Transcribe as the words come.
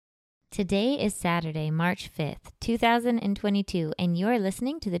Today is Saturday, March 5th, 2022, and you're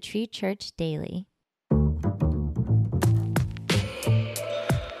listening to the Tree Church Daily.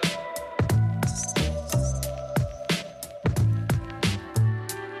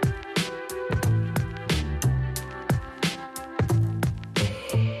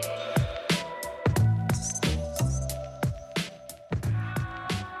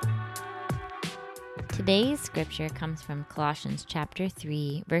 Today's scripture comes from Colossians chapter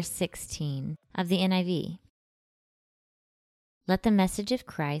 3, verse 16 of the NIV. Let the message of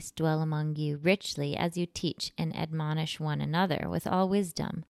Christ dwell among you richly as you teach and admonish one another with all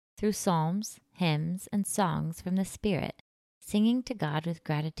wisdom, through psalms, hymns, and songs from the Spirit, singing to God with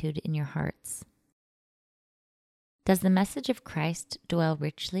gratitude in your hearts. Does the message of Christ dwell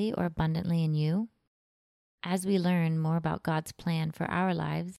richly or abundantly in you? As we learn more about God's plan for our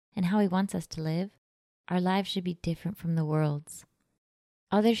lives and how He wants us to live, our lives should be different from the world's.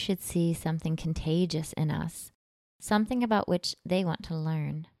 Others should see something contagious in us, something about which they want to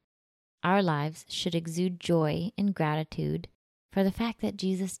learn. Our lives should exude joy and gratitude for the fact that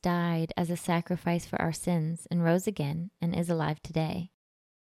Jesus died as a sacrifice for our sins and rose again and is alive today.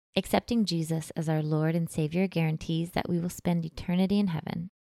 Accepting Jesus as our Lord and Savior guarantees that we will spend eternity in heaven.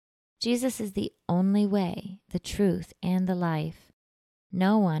 Jesus is the only way, the truth, and the life.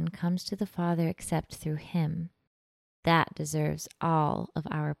 No one comes to the Father except through Him. That deserves all of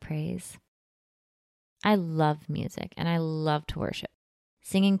our praise. I love music and I love to worship.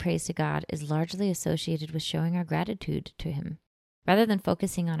 Singing praise to God is largely associated with showing our gratitude to Him, rather than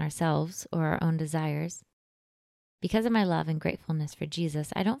focusing on ourselves or our own desires. Because of my love and gratefulness for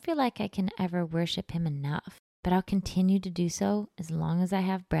Jesus, I don't feel like I can ever worship Him enough, but I'll continue to do so as long as I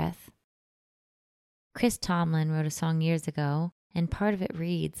have breath. Chris Tomlin wrote a song years ago, and part of it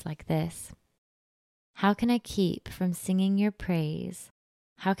reads like this. How can I keep from singing your praise?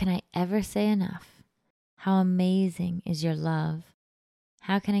 How can I ever say enough? How amazing is your love?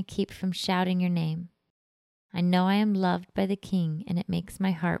 How can I keep from shouting your name? I know I am loved by the King, and it makes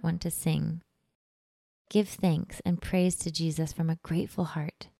my heart want to sing. Give thanks and praise to Jesus from a grateful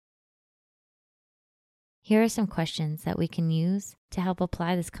heart. Here are some questions that we can use to help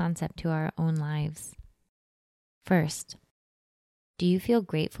apply this concept to our own lives. First, do you feel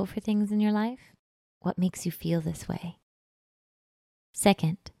grateful for things in your life? What makes you feel this way?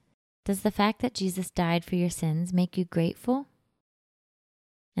 Second, does the fact that Jesus died for your sins make you grateful?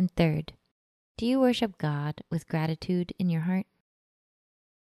 And third, do you worship God with gratitude in your heart?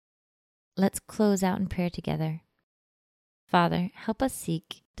 Let's close out in prayer together. Father, help us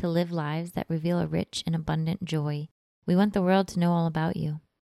seek to live lives that reveal a rich and abundant joy. We want the world to know all about you.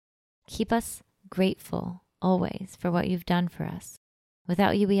 Keep us grateful always for what you've done for us.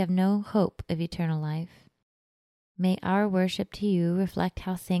 Without you, we have no hope of eternal life. May our worship to you reflect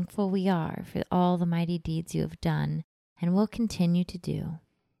how thankful we are for all the mighty deeds you have done and will continue to do.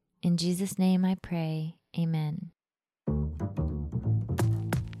 In Jesus' name I pray, amen.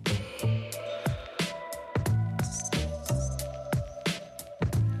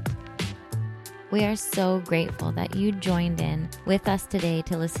 We are so grateful that you joined in with us today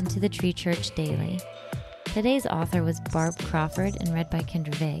to listen to the Tree Church Daily. Today's author was Barb Crawford and read by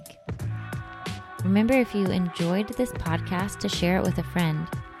Kendra Vague. Remember, if you enjoyed this podcast, to share it with a friend,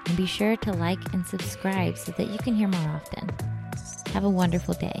 and be sure to like and subscribe so that you can hear more often. Have a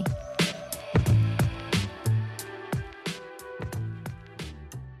wonderful day.